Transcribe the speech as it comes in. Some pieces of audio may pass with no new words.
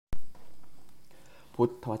พุท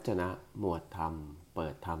ธวจนะหมวดธรรมเปิ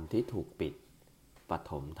ดธรรมที่ถูกปิดป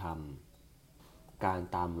ฐมธรรมการ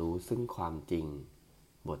ตามรู้ซึ่งความจริง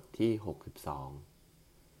บทที่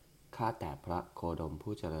62ข้าแต่พระโคดม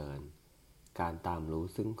ผู้เจริญการตามรู้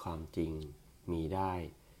ซึ่งความจริงมีได้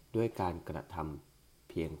ด้วยการกระทำ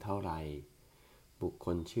เพียงเท่าไรบุคค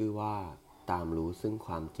ลชื่อว่าตามรู้ซึ่งค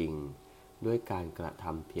วามจริงด้วยการกระท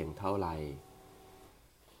ำเพียงเท่าไร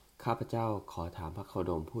ข้าพเจ้าขอถามพระโค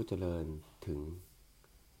ดมผู้เจริญถึง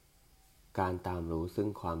การตามรู้ซึ่ง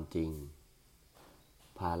ความจริง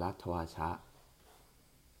ภาลัทวาชะ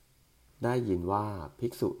ได้ยินว่าภิ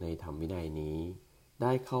กษุในธรรมวินัยนี้ไ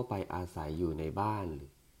ด้เข้าไปอาศัยอยู่ในบ้าน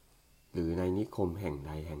หรือในนิคมแห่งใ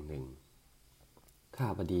ดแห่งหนึ่งข้า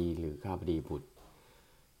บดีหรือข้าบดีบุตร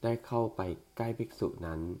ได้เข้าไปใกล้ภิกษุ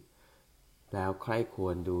นั้นแล้วใคร่ครว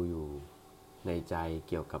ญดูอยู่ในใจเ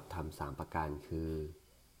กี่ยวกับธรรมสามประการคือ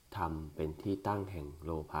ธรรมเป็นที่ตั้งแห่งโ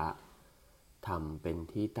ลภะธรรมเป็น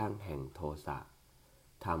ที่ตั้งแห่งโทสะ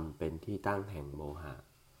ธรรมเป็นที่ตั้งแห่งโมหะ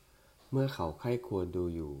เมื่อเขาใคร่ครวญดู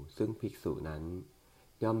อยู่ซึ่งภิกษุนั้น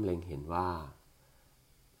ย่อมเล็งเห็นว่า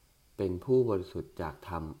เป็นผู้บริสุทธิ์จาก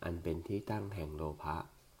ธรรมอันเป็นที่ตั้งแห่งโลภะ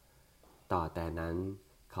ต่อแต่นั้น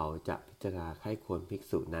เขาจะพิจารณาใคร่ครวญภิก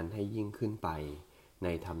ษุนั้นให้ยิ่งขึ้นไปใน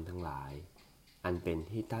ธรรมทั้งหลายอันเป็น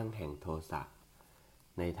ที่ตั้งแห่งโทสะ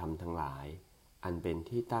ในธรรมทั้งหลายอันเป็น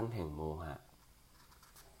ที่ตั้งแห่งโมหะ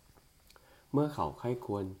เมื่อเขาใคร่ค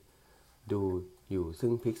รวญดูอยู่ซึ่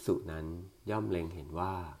งภิกษุนั้นย่อมเล็งเห็นว่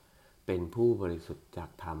าเป็นผู้บริสุทธิ์จาก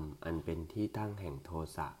ธรรมอันเป็นที่ตั้งแห่งโท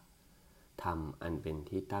สะธรรมอันเป็น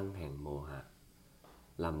ที่ตั้งแห่งโมหะ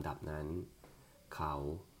ลำดับนั้นเขา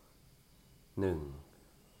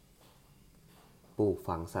 1. ปลูก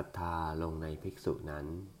ฝังศรัทธาลงในภิกษุนั้น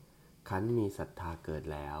คันมีศรัทธาเกิด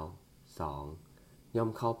แล้ว 2. ย่อม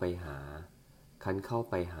เข้าไปหาคันเข้า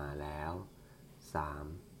ไปหาแล้ว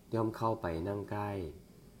 3. ย่อมเข้าไปนั่งใกล้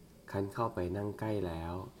คันเข้าไปนั่งใกล้แล้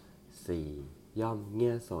ว 4. ย่อมเ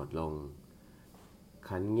งี่ยโสดลง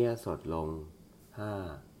คันเงี่ยโสดลง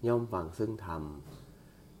 5. ย่อมฟังซึ่งธรรม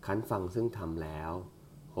คันฟังซึ่งธรรมแล้ว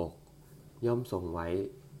 6. ย่อมทรงไว้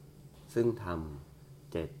ซึ่งธรรม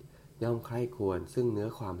 7. ย่อมใคร่ครวญซึ่งเนื้อ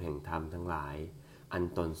ความแห่งธรรมทั้งหลายอัน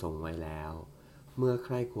ตนทรงไว้แล้วเมื่อใค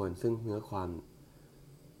ร่ครวญซึ่งเนื้อความ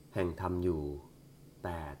แห่งธรรมอยู่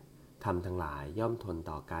 8. ธรรมทั้งหลายย่อมทน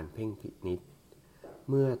ต่อการเพ่งพินิจ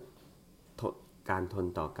เมื่อการทน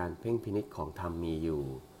ต่อการเพ่งพินิจของธรรมมีอยู่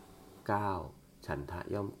 9. ฉันทะ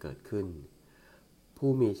ย่อมเกิดขึ้นผู้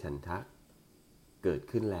มีฉันทะเกิด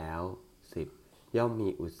ขึ้นแล้ว 10. ย่อมมี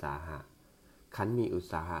อุตสาหะคันมีอุต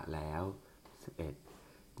สาหะแล้ว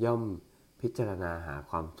 11. ย่อมพิจารณาหา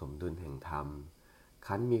ความสมดุลแห่งธรรม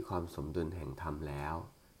คันมีความสมดุลแห่งธรรมแล้ว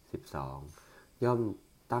 12. ย่อม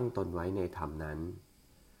ตั้งตนไว้ในธรรมนั้น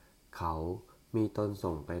เขามีตน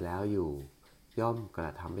ส่งไปแล้วอยู่ย่อมกร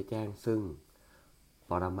ะทำให้แจ้งซึ่ง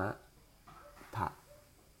ปร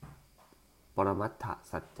มัตถ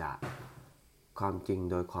สัจจะความจริง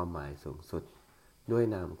โดยความหมายสูงสุดด้วย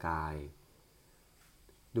นามกาย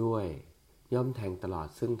ด้วยย่อมแทงตลอด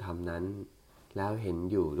ซึ่งธรรมนั้นแล้วเห็น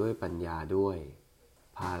อยู่ด้วยปัญญาด้วย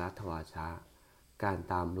ภารัตวาชะการ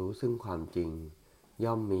ตามรู้ซึ่งความจริง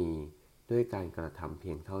ย่อมมีด้วยการกระทำเ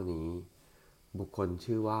พียงเท่านี้บุคคล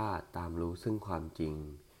ชื่อว่าตามรู้ซึ่งความจริง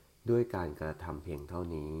ด้วยการกระทำเพียงเท่า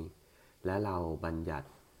นี้และเราบัญญัติ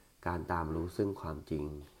การตามรู้ซึ่งความจริง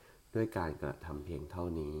ด้วยการกระทำเพียงเท่า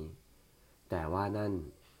นี้แต่ว่านั่น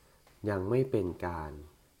ยังไม่เป็นการ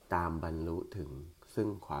ตามบรรลุถึงซึ่ง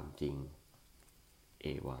ความจริงเอ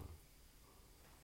วัง